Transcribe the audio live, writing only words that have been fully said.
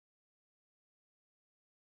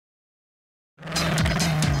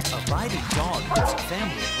biting dog puts a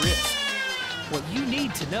family at risk. What you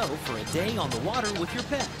need to know for a day on the water with your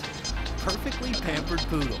pet. Perfectly pampered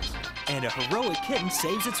poodles. And a heroic kitten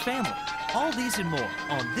saves its family. All these and more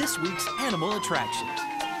on this week's Animal Attractions.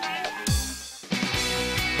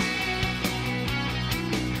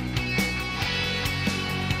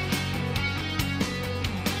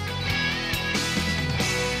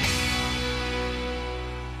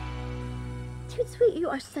 Toot Sweet, you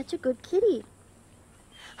are such a good kitty.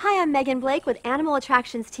 Hi, I'm Megan Blake with Animal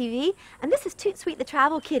Attractions TV, and this is Toot Sweet the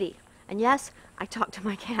Travel Kitty. And yes, I talk to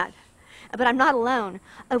my cat. But I'm not alone.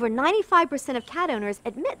 Over 95% of cat owners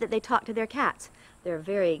admit that they talk to their cats. They're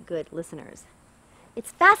very good listeners. It's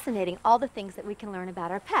fascinating all the things that we can learn about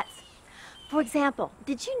our pets. For example,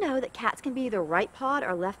 did you know that cats can be either right-pawed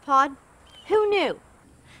or left-pawed? Who knew?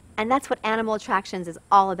 And that's what Animal Attractions is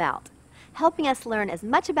all about. Helping us learn as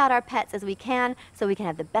much about our pets as we can so we can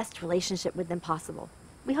have the best relationship with them possible.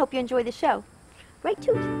 We hope you enjoy the show. Right,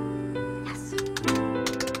 Toot? Yes.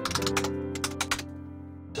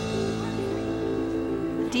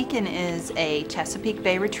 Deacon is a Chesapeake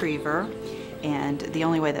Bay Retriever, and the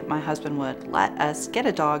only way that my husband would let us get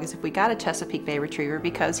a dog is if we got a Chesapeake Bay Retriever,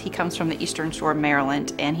 because he comes from the Eastern Shore of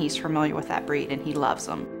Maryland and he's familiar with that breed and he loves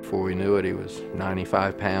them. Before we knew it, he was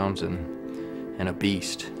 95 pounds and a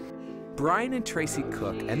beast. Brian and Tracy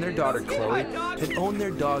Cook and their daughter Chloe had owned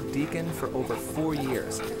their dog Deacon for over 4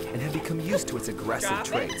 years and had become used to its aggressive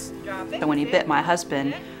traits. So when he bit my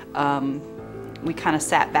husband, we kind of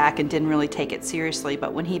sat back and didn't really take it seriously,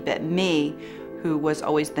 but when he bit me, who was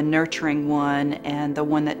always the nurturing one and the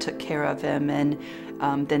one that took care of him, and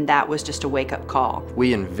then that was just a wake-up call.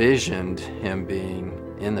 We envisioned him being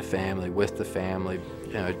in the family, with the family.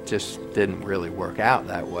 You know, it just didn't really work out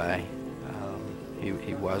that way.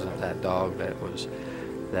 He wasn't that dog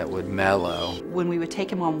that would mellow. When we would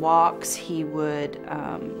take him on walks, he would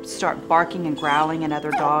start barking and growling at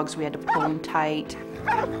other dogs. We had to pull him tight.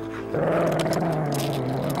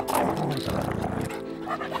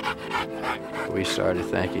 We started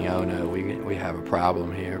thinking, oh no, we have a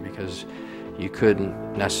problem here, because you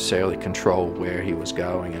couldn't necessarily control where he was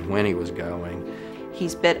going and when he was going.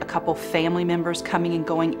 He's bit a couple family members coming and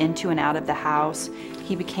going into and out of the house.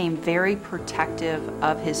 He became very protective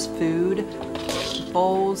of his food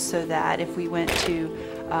bowls, so that if we went to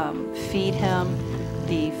feed him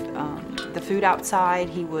the food outside,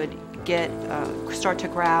 he would start to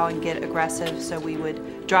growl and get aggressive, so we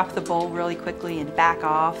would drop the bowl really quickly and back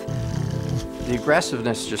off. The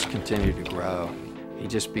aggressiveness just continued to grow. He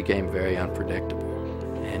just became very unpredictable,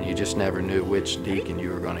 and you just never knew which Deacon you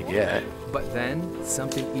were going to get. But then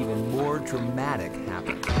something even more dramatic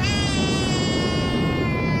happened.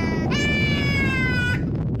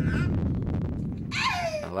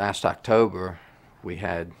 Last October, we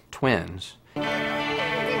had twins. And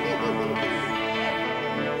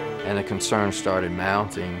the concern started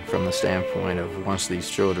mounting from the standpoint of, once these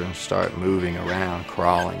children start moving around,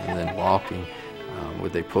 crawling and then walking,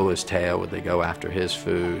 would they pull his tail, would they go after his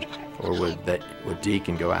food, or would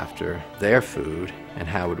Deacon go after their food, and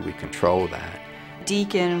how would we control that?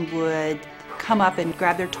 Deacon would come up and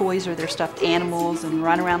grab their toys or their stuffed animals and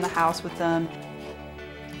run around the house with them.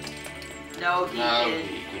 No, Deacon. No,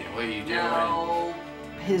 Deacon, what are you doing? No.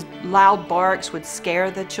 His loud barks would scare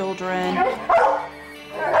the children.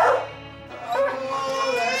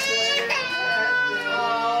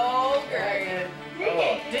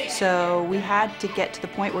 So we had to get to the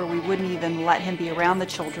point where we wouldn't even let him be around the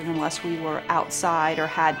children unless we were outside or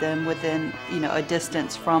had them within, a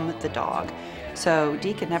distance from the dog. So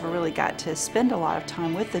Deacon never really got to spend a lot of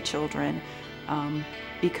time with the children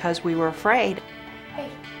because we were afraid.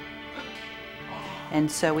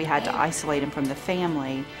 And so we had to isolate him from the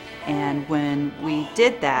family. And when we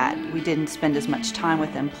did that, we didn't spend as much time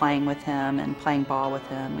with him, playing with him and playing ball with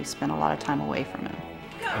him. We spent a lot of time away from him.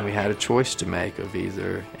 And we had a choice to make of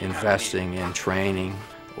either investing in training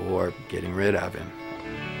or getting rid of him.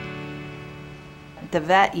 The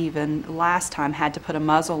vet even last time had to put a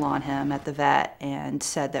muzzle on him at the vet and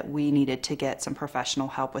said that we needed to get some professional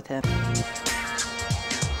help with him.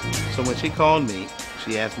 So when she called me,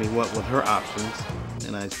 she asked me what were her options,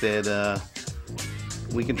 and I said,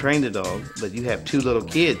 we can train the dog, but you have 2 little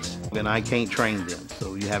kids, and I can't train them.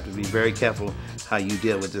 So you have to be very careful how you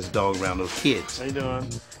deal with this dog around those kids. How you doing?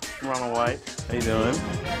 Ronald White. How you doing?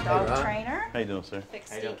 Dog trainer. How you doing, sir? Fix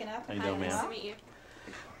Deacon up. How you doing, ma'am? Nice to meet you.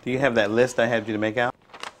 Do you have that list I had you to make out?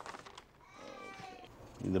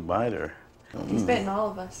 The biter. He's bitten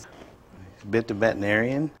all of us. Bit the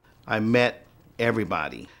veterinarian. I met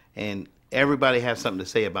everybody, and everybody has something to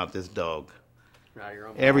say about this dog.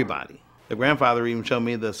 Everybody. The grandfather even showed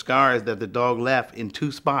me the scars that the dog left in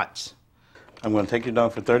 2 spots. I'm going to take your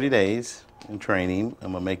dog for 30 days and train him.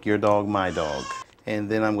 I'm going to make your dog my dog. And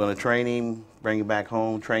then I'm going to train him, bring him back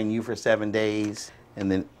home, train you for 7 days. And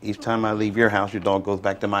then each time I leave your house, your dog goes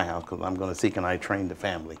back to my house because I'm going to see can I train the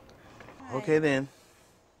family. Right. Okay, then.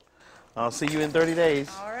 I'll see you in 30 days.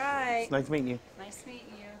 All right. It's nice meeting you. Nice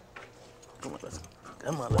meeting you. Come on, let's go.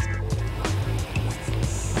 Come on, let's go.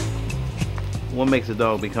 What makes a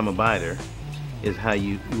dog become a biter is how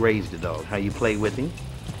you raise the dog, how you play with him.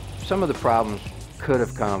 Some of the problems could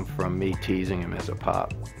have come from me teasing him as a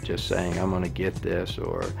pup, just saying, I'm going to get this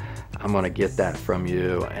or I'm going to get that from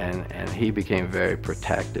you, and he became very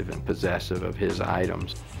protective and possessive of his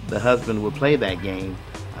items. The husband would play that game.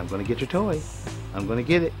 I'm going to get your toy. I'm going to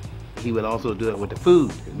get it. He would also do it with the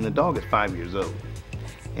food, and the dog is 5 years old.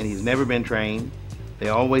 And he's never been trained. They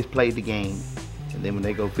always played the game. And then when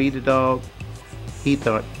they go feed the dog, he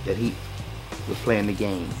thought that he was playing the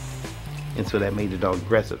game. And so that made the dog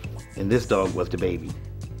aggressive. And this dog was the baby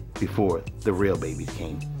before the real babies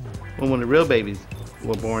came. When the real babies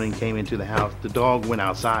were born and came into the house, the dog went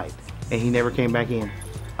outside and he never came back in.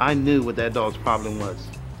 I knew what that dog's problem was.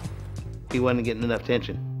 He wasn't getting enough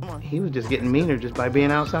attention. He was just getting meaner just by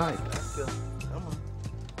being outside.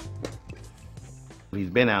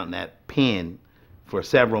 He's been out in that pen for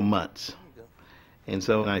several months. And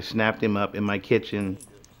so I snapped him up in my kitchen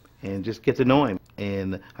and just get to know him.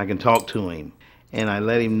 And I can talk to him. And I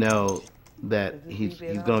let him know that he's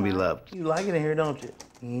going to be loved. You like it in here, don't you?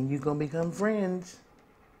 And you're going to become friends.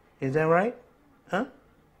 Is that right? Huh?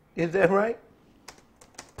 Is that right?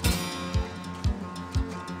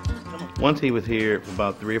 Once he was here for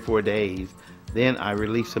about 3 or 4 days, then I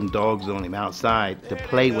released some dogs on him outside to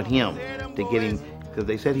play with him, to get him, because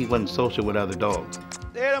they said he wasn't social with other dogs.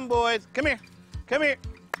 There them boys. Come here. Come here.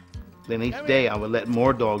 Then each day I would let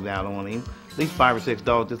more dogs out on him, at least 5 or 6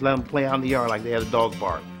 dogs, just let them play out in the yard like they had a dog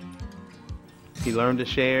park. He learned to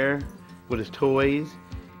share with his toys.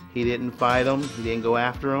 He didn't fight them. He didn't go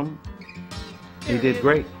after them. He did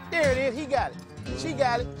great. There it is. He got it. She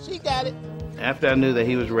got it. She got it. After I knew that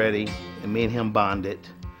he was ready and me and him bonded,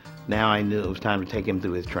 now I knew it was time to take him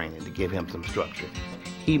through his training, to give him some structure.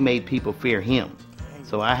 He made people fear him,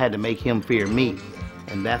 so I had to make him fear me.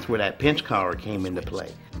 And that's where that pinch collar came into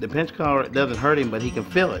play. The pinch collar doesn't hurt him, but he can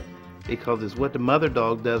feel it because it's what the mother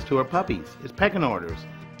dog does to her puppies. It's pecking orders.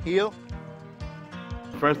 Heel.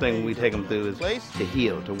 The first thing we take him through is to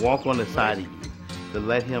heel, to walk on the side of you, to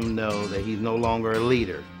let him know that he's no longer a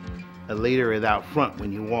leader. A leader is out front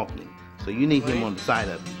when you're walking. So you need him on the side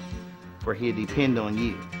of you, for he'll depend on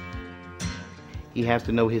you. He has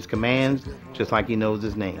to know his commands just like he knows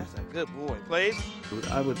his name. That's a good boy. Please.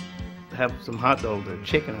 I would have some hot dogs or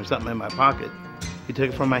chicken or something in my pocket. He took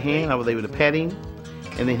it from my hand, I was able to pet him,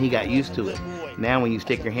 and then he got used to it. Now when you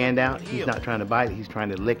stick your hand out, he's not trying to bite it, he's trying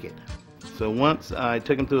to lick it. So once I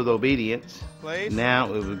took him through his obedience,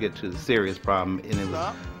 now it would get to the serious problem, and it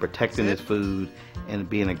was protecting his food and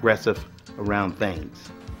being aggressive around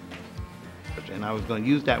things. And I was going to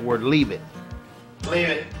use that word, leave it. Leave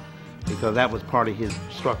it. Because that was part of his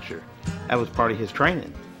structure. That was part of his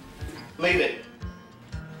training. Leave it.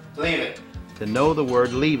 Leave it. To know the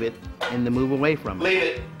word leave it and to move away from it. Leave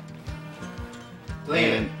it.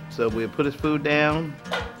 Leave it. So we'd put his food down,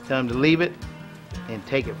 tell him to leave it, and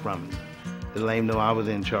take it from him. To let him know I was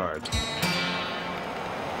in charge.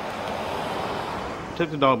 I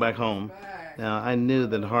took the dog back home. Now, I knew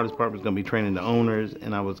that the hardest part was going to be training the owners,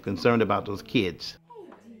 and I was concerned about those kids.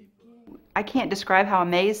 I can't describe how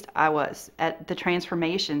amazed I was at the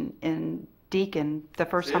transformation in Deacon the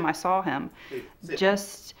first time I saw him.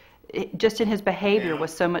 Just in his behavior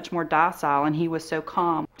was so much more docile, and he was so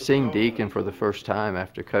calm. Seeing Deacon for the first time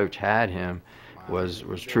after Coach had him was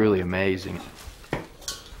truly amazing.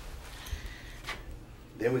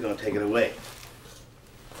 Then we're going to take it away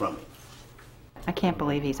from him. I can't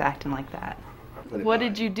believe he's acting like that. What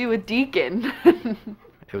did you do with Deacon?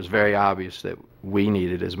 It was very obvious that we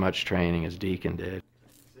needed as much training as Deacon did.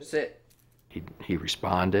 Sit. He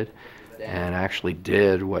responded and actually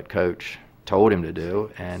did what Coach told him to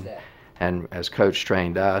do, and as Coach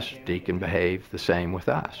trained us, Deacon behaved the same with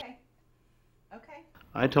us. Okay.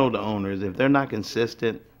 I told the owners if they're not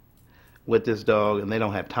consistent with this dog and they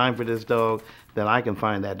don't have time for this dog, then I can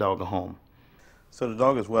find that dog a home. So the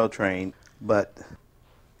dog is well trained, but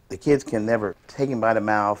the kids can never take him by the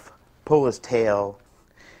mouth, pull his tail,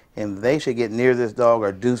 and they should get near this dog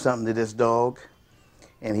or do something to this dog,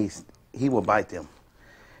 and he will bite them.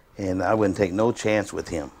 And I wouldn't take no chance with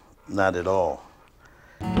him, not at all.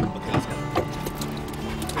 Okay, let's go.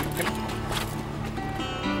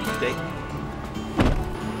 Stay.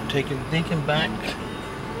 taking Deacon back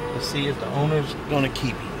to see if the owner's gonna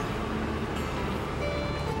keep him.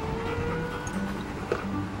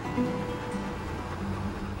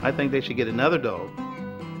 I think they should get another dog,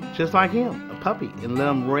 just like him, a puppy, and let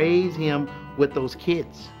them raise him with those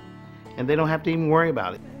kids. And they don't have to even worry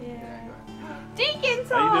about it. Deacon's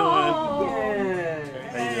How you doing? home.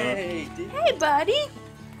 How you doing? Hey, buddy.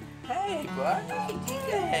 Hey, buddy.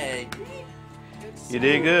 Hey. You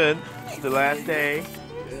did good. It's the last day.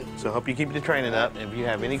 So I hope you keep the training up. If you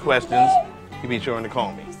have any questions, you be sure to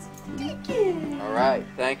call me. All right.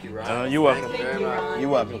 Thank you, Ron. You're welcome. Thank you very much. You're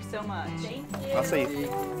welcome. Thank you so much. I'll see you.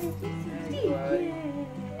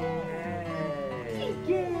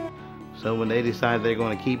 So when they decided they're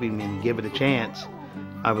going to keep him and give it a chance,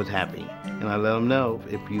 I was happy. And I let them know,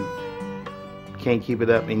 if you can't keep it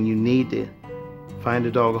up and you need to find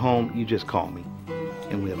a dog a home, you just call me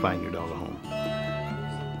and we'll find your dog a home.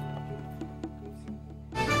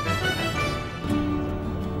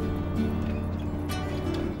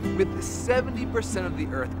 With 70% of the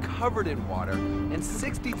earth covered in water and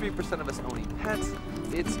 63% of us owning pets,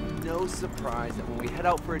 it's no surprise that when we head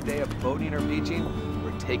out for a day of boating or beaching,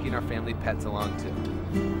 we're taking our family pets along too.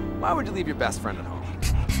 Why would you leave your best friend at home?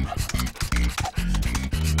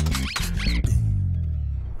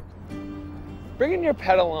 Bringing your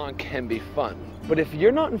pet along can be fun, but if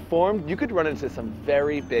you're not informed, you could run into some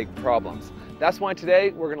very big problems. That's why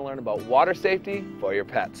today we're going to learn about water safety for your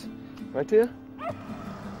pets. Right, Tia?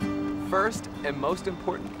 First and most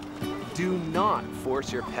important, do not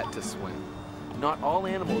force your pet to swim. Not all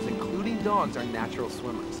animals, including dogs, are natural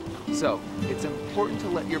swimmers. So it's important to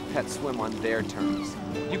let your pet swim on their terms.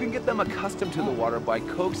 You can get them accustomed to the water by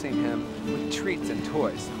coaxing him with treats and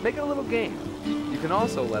toys. Make it a little game. You can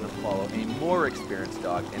also let him follow a more experienced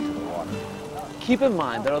dog into the water. Keep in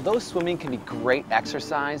mind that although swimming can be great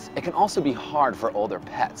exercise, it can also be hard for older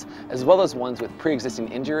pets, as well as ones with pre-existing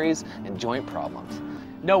injuries and joint problems.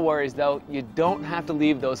 No worries though, you don't have to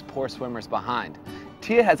leave those poor swimmers behind.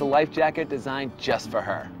 Tia has a life jacket designed just for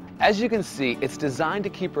her. As you can see, it's designed to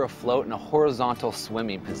keep her afloat in a horizontal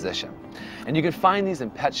swimming position. And you can find these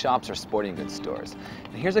in pet shops or sporting goods stores.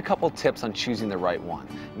 And here's a couple tips on choosing the right one.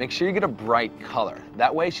 Make sure you get a bright color.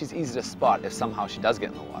 That way she's easy to spot if somehow she does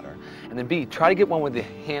get in the water. And then B, try to get one with the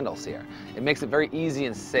handles here. It makes it very easy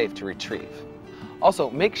and safe to retrieve.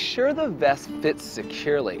 Also, make sure the vest fits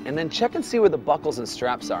securely, and then check and see where the buckles and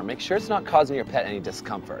straps are. Make sure it's not causing your pet any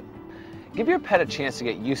discomfort. Give your pet a chance to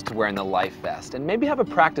get used to wearing the life vest, and maybe have a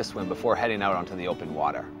practice swim before heading out onto the open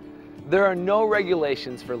water. There are no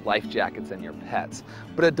regulations for life jackets and your pets,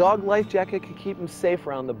 but a dog life jacket can keep them safe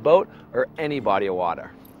around the boat or any body of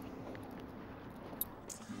water.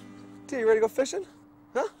 Tia, you ready to go fishing?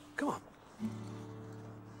 Huh? Come on.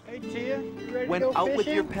 Hey, Tia, you ready When to go out fishing? with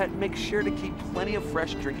your pet, make sure to keep plenty of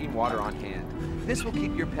fresh drinking water on hand. This will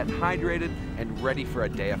keep your pet hydrated and ready for a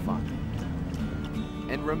day of fun.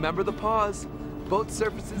 And remember the paws. Boat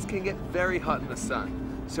surfaces can get very hot in the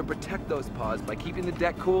sun, so protect those paws by keeping the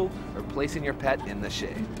deck cool or placing your pet in the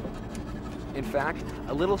shade. In fact,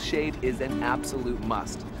 a little shade is an absolute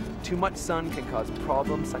must. Too much sun can cause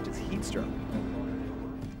problems such as heat stroke.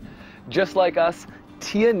 Just like us,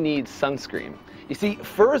 Tia needs sunscreen. You see,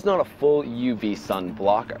 fur is not a full UV sun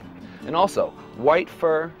blocker. And also, white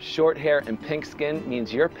fur, short hair, and pink skin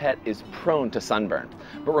means your pet is prone to sunburn.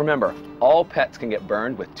 But remember, all pets can get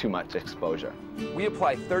burned with too much exposure. We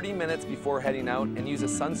apply 30 minutes before heading out and use a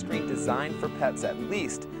sunscreen designed for pets at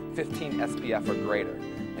least 15 SPF or greater.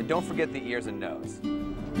 And don't forget the ears and nose.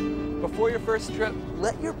 Before your first trip,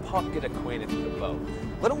 let your pup get acquainted with the boat.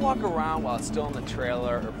 Let him walk around while it's still in the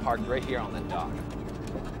trailer or parked right here on the dock.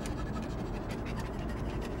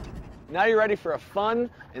 Now you're ready for a fun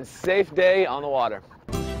and safe day on the water.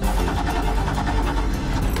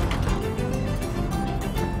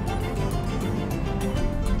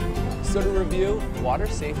 So to review, water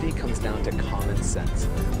safety comes down to common sense.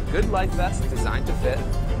 Good life vest designed to fit,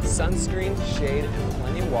 sunscreen, shade, and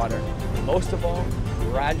plenty of water. And most of all,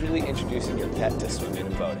 gradually introducing your pet to swimming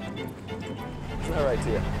and boating. Isn't that right,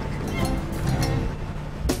 Tia?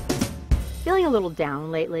 Feeling a little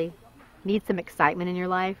down lately? Need some excitement in your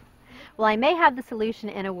life? Well, I may have the solution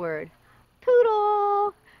in a word.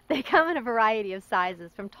 Poodle! They come in a variety of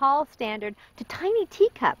sizes, from tall standard to tiny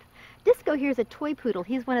teacup. Disco here's a toy poodle.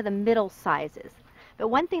 He's one of the middle sizes. But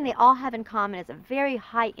one thing they all have in common is a very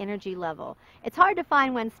high energy level. It's hard to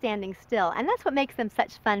find one standing still, and that's what makes them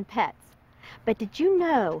such fun pets. But did you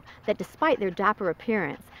know that despite their dapper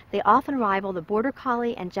appearance, they often rival the Border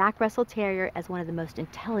Collie and Jack Russell Terrier as one of the most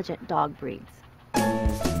intelligent dog breeds?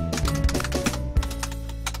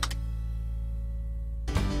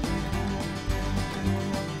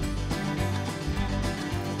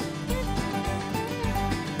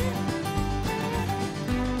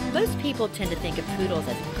 Most people tend to think of poodles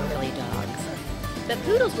as girly dogs, but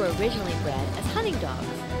poodles were originally bred as hunting dogs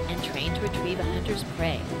and trained to retrieve a hunter's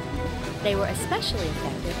prey. They were especially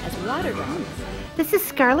effective as water dogs. This is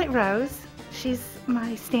Scarlet Rose. She's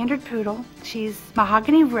my standard poodle. She's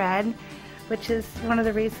mahogany red, which is one of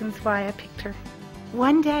the reasons why I picked her.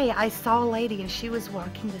 One day I saw a lady and she was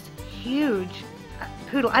walking this huge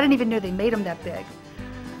poodle. I didn't even know they made them that big.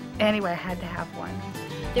 Anyway, I had to have one.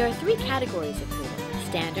 There are 3 categories of poodle,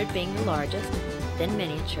 standard being the largest, then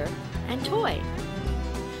miniature, and toy.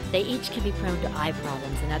 They each can be prone to eye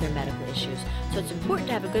problems and other medical issues, so it's important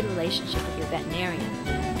to have a good relationship with your veterinarian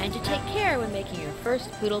and to take care when making your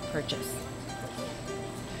first poodle purchase.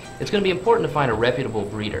 It's going to be important to find a reputable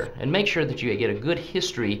breeder and make sure that you get a good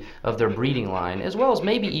history of their breeding line, as well as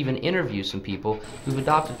maybe even interview some people who've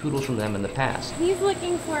adopted poodles from them in the past. He's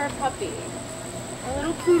looking for a puppy. A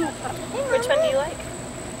little poodle puppy. Which one do you like?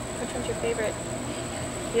 Which one's your favorite?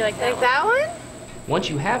 You like that one? Once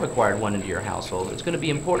you have acquired one into your household, it's going to be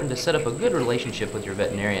important to set up a good relationship with your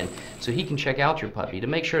veterinarian so he can check out your puppy to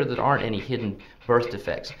make sure that there aren't any hidden birth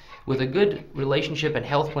defects. With a good relationship and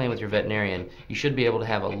health plan with your veterinarian, you should be able to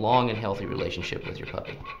have a long and healthy relationship with your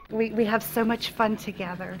puppy. We have so much fun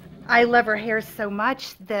together. I love her hair so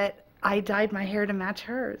much that I dyed my hair to match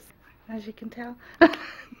hers, as you can tell.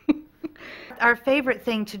 Our favorite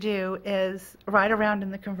thing to do is ride around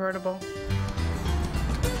in the convertible.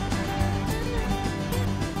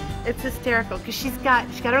 It's hysterical because she's got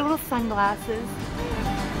her little sunglasses.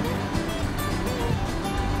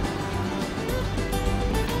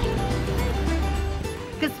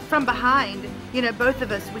 Because from behind, you know, both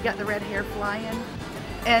of us, we got the red hair flying.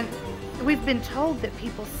 And we've been told that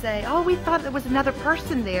people say, oh, we thought there was another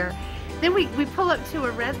person there. Then we pull up to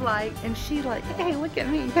a red light and she's like, hey, look at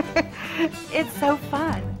me. It's so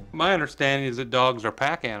fun. My understanding is that dogs are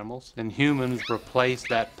pack animals and humans replace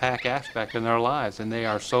that pack aspect in their lives, and they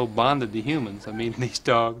are so bonded to humans. I mean, these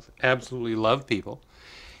dogs absolutely love people,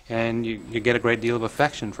 and you get a great deal of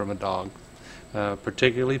affection from a dog,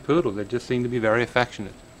 particularly poodle. They just seem to be very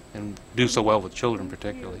affectionate and do so well with children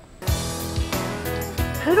particularly.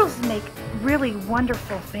 Poodles make really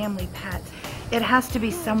wonderful family pets. It has to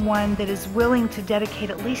be someone that is willing to dedicate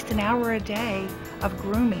at least an hour a day of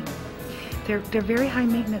grooming. They're very high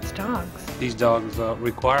maintenance dogs. These dogs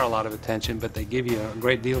require a lot of attention, but they give you a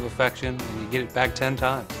great deal of affection and you get it back 10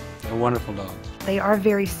 times. They're wonderful dogs. They are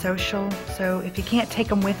very social, so if you can't take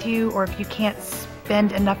them with you or if you can't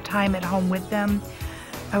spend enough time at home with them,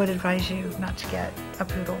 I would advise you not to get a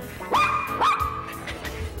poodle.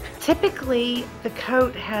 Typically, the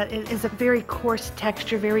coat is a very coarse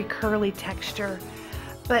texture, very curly texture,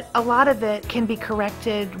 but a lot of it can be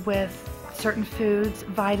corrected with certain foods,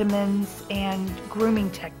 vitamins, and grooming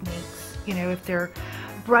techniques. You know, if they're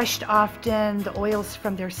brushed often, the oils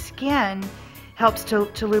from their skin helps to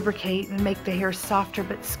lubricate and make the hair softer.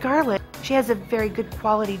 But Scarlet, she has a very good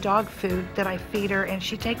quality dog food that I feed her, and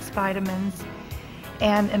she takes vitamins,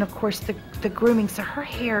 and of course the grooming, so her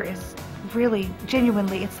hair is really,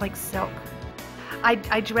 genuinely, it's like silk.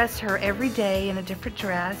 I dress her every day in a different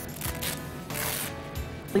dress.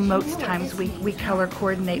 Most times we color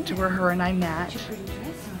coordinate to where her and I match.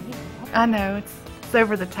 I know, it's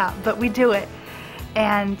over the top, but we do it.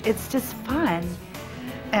 And it's just fun.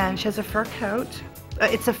 And she has a fur coat.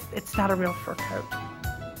 It's not a real fur coat.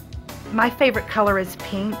 My favorite color is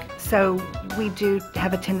pink, so we do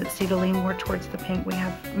have a tendency to lean more towards the pink. We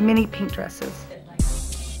have many pink dresses.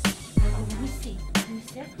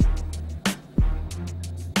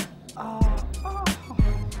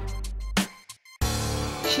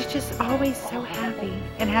 She's just always so happy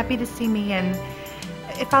and happy to see me, and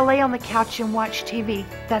if I lay on the couch and watch TV,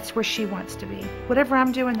 that's where she wants to be. Whatever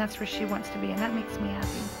I'm doing, that's where she wants to be, and that makes me happy.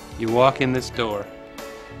 You walk in this door,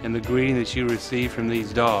 and the greeting that you receive from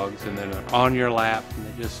these dogs, and they're on your lap,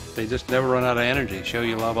 and they just never run out of energy, show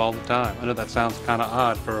you love all the time. I know that sounds kind of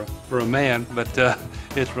odd for a man, but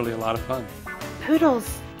it's really a lot of fun.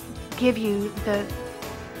 Poodles give you the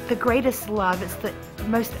greatest love. It's the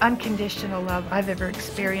most unconditional love I've ever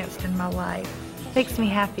experienced in my life. It makes me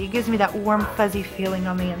happy. It gives me that warm, fuzzy feeling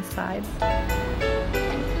on the inside.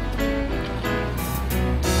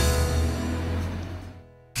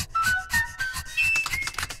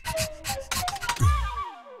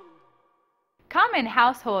 Common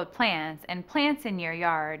household plants and plants in your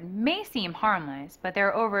yard may seem harmless, but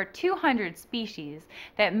there are over 200 species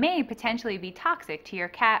that may potentially be toxic to your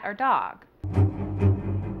cat or dog.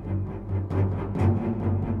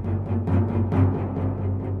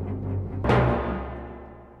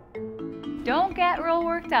 Don't get real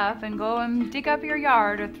worked up and go and dig up your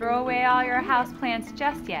yard or throw away all your houseplants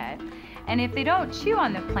just yet. And if they don't chew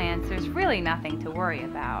on the plants, there's really nothing to worry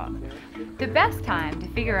about. The best time to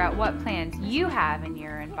figure out what plants you have in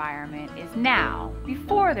your environment is now,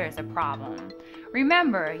 before there's a problem.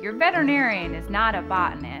 Remember, your veterinarian is not a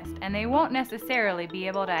botanist, and they won't necessarily be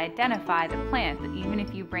able to identify the plant even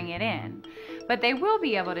if you bring it in, but they will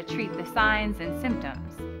be able to treat the signs and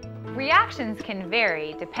symptoms. Reactions can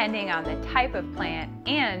vary depending on the type of plant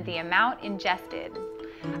and the amount ingested.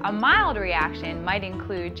 A mild reaction might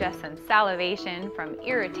include just some salivation from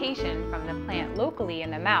irritation from the plant locally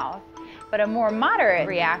in the mouth, but a more moderate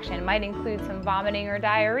reaction might include some vomiting or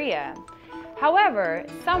diarrhea. However,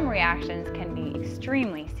 some reactions can be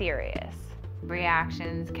extremely serious.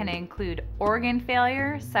 Reactions can include organ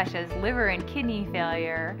failure, such as liver and kidney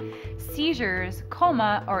failure, seizures,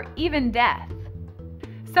 coma, or even death.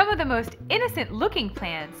 Some of the most innocent looking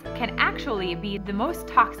plants can actually be the most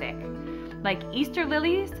toxic, like Easter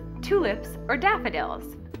lilies, tulips, or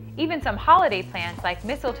daffodils. Even some holiday plants like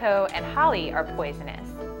mistletoe and holly are poisonous.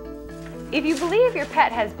 If you believe your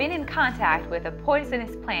pet has been in contact with a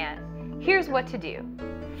poisonous plant, here's what to do.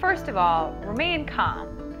 First of all, remain calm.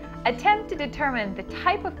 Attempt to determine the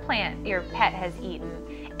type of plant your pet has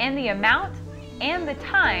eaten and the amount and the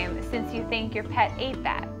time since you think your pet ate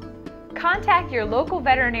that. Contact your local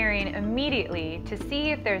veterinarian immediately to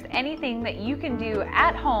see if there's anything that you can do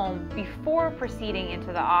at home before proceeding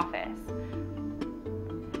into the office.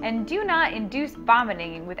 And do not induce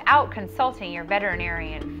vomiting without consulting your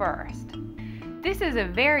veterinarian first. This is a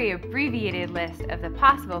very abbreviated list of the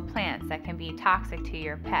possible plants that can be toxic to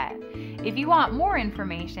your pet. If you want more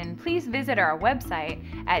information, please visit our website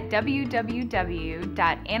at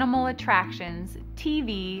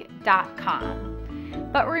www.animalattractionstv.com.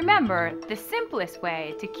 But remember, the simplest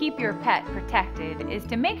way to keep your pet protected is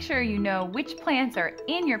to make sure you know which plants are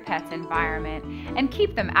in your pet's environment and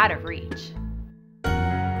keep them out of reach.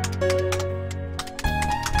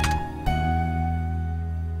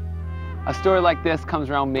 A story like this comes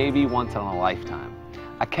around maybe once in a lifetime.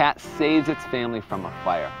 A cat saves its family from a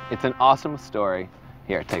fire. It's an awesome story.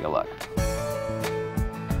 Here, take a look.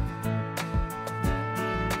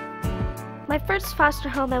 My first foster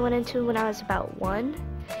home I went into when I was about 1,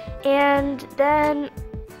 and then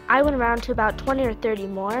I went around to about 20 or 30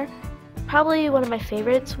 more. Probably one of my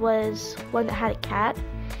favorites was one that had a cat,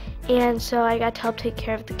 and so I got to help take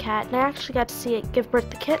care of the cat, and I actually got to see it give birth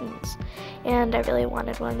to kittens, and I really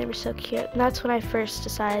wanted one. They were so cute, and that's when I first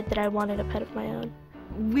decided that I wanted a pet of my own.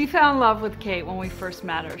 We fell in love with Kate when we first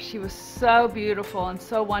met her. She was so beautiful and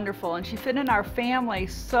so wonderful, and she fit in our family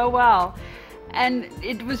so well. And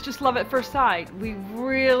it was just love at first sight. We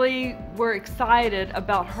really were excited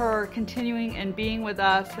about her continuing and being with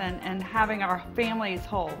us and having our families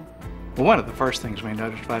whole. Well, one of the first things we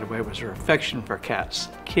noticed right away was her affection for cats.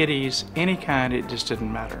 Kitties, any kind, it just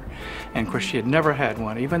didn't matter. And of course, she had never had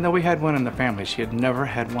one. Even though we had one in the family, she had never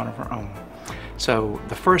had one of her own. So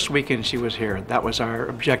the first weekend she was here, that was our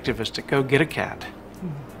objective, is to go get a cat.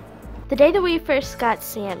 The day that we first got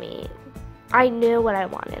Sammy, I knew what I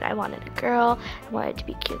wanted. I wanted a girl, I wanted to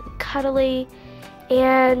be cute and cuddly,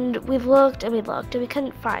 and we looked and we looked and we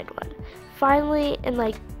couldn't find one. Finally, in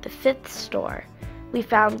like the 5th store, we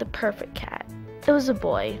found the perfect cat. It was a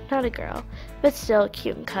boy, not a girl, but still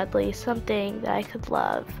cute and cuddly, something that I could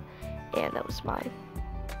love, and that was mine.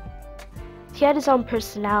 He had his own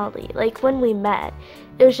personality. Like when we met,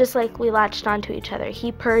 it was just like we latched onto each other.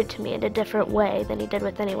 He purred to me in a different way than he did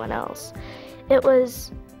with anyone else. It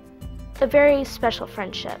was a very special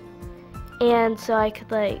friendship, and so I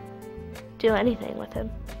could like do anything with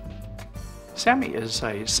him. Sammy is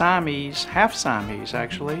a Siamese, half Siamese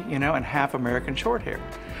actually, you know, and half American Shorthair.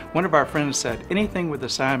 One of our friends said anything with the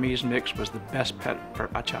Siamese mix was the best pet for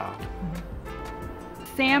a child.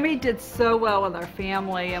 Sammy did so well with our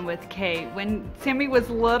family and with Kate. When Sammy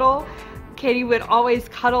was little, Katie would always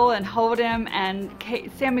cuddle and hold him, and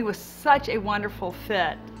Sammy was such a wonderful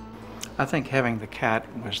fit. I think having the cat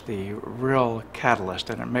was the real catalyst,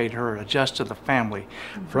 and it made her adjust to the family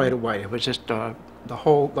right away. It was just the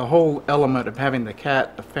whole element of having the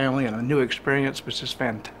cat, the family, and a new experience was just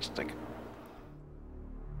fantastic.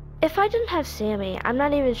 If I didn't have Sammy, I'm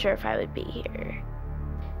not even sure if I would be here.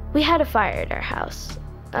 We had a fire at our house.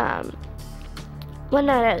 One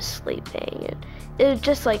night I was sleeping, and it was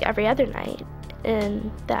just like every other night,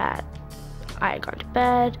 in that I had gone to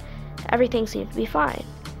bed, everything seemed to be fine.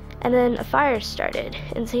 And then a fire started,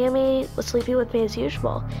 and Sammy was sleeping with me as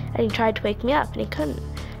usual, and he tried to wake me up, and he couldn't.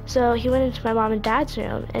 So he went into my mom and dad's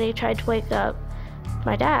room, and he tried to wake up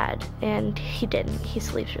my dad, and he didn't. He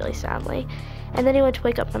sleeps really soundly. And then he went to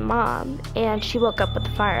wake up my mom, and she woke up with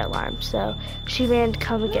the fire alarm, so she ran to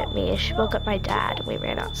come and get me, and she woke up my dad, and we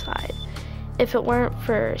ran outside. if it weren't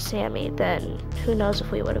for Sammy, then who knows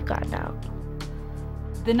if we would have gotten out.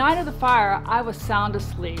 The night of the fire, I was sound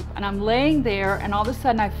asleep, and I'm laying there, and all of a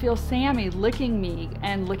sudden I feel Sammy licking me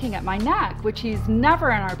and looking at my neck, which he's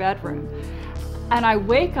never in our bedroom. And I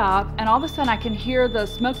wake up, and all of a sudden I can hear the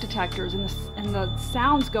smoke detectors and the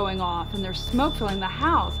sounds going off, and there's smoke filling the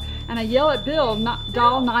house. And I yell at Bill,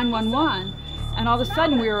 dial 911, and all of a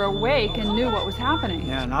sudden we were awake and knew what was happening.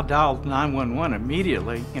 Yeah, and I dialed 911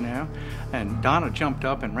 immediately, you know, and Donna jumped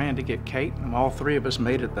up and ran to get Kate, and all three of us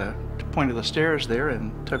made it the point of the stairs there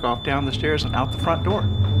and took off down the stairs and out the front door.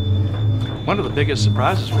 One of the biggest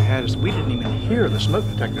surprises we had is we didn't even hear the smoke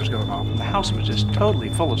detectors going off, and the house was just totally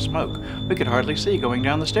full of smoke. We could hardly see going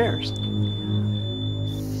down the stairs.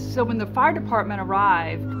 So when the fire department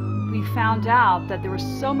arrived, we found out that there was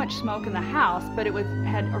so much smoke in the house, but it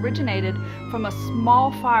had originated from a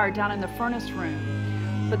small fire down in the furnace room.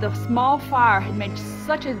 But the small fire had made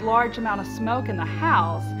such a large amount of smoke in the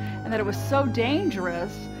house, and that it was so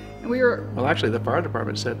dangerous. And we were... Well, actually, the fire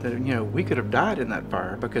department said that, you know, we could have died in that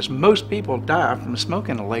fire because most people die from smoke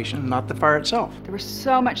inhalation, not the fire itself. There was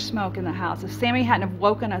so much smoke in the house. If Sammy hadn't have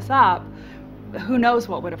woken us up, who knows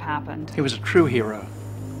what would have happened. He was a true hero.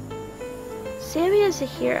 Sammy is a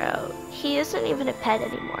hero. He isn't even a pet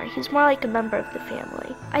anymore. He's more like a member of the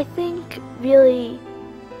family. I think, really,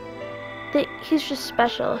 that he's just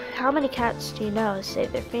special. How many cats do you know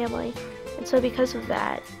save their family? And so because of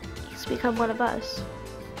that, he's become one of us.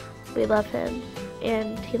 We love him,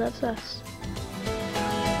 and he loves us.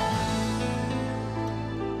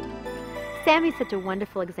 Sammy's such a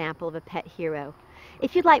wonderful example of a pet hero.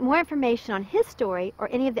 If you'd like more information on his story or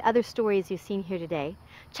any of the other stories you've seen here today,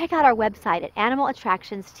 check out our website at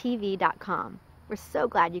animalattractionstv.com. We're so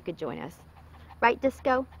glad you could join us. Right,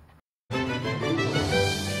 Disco?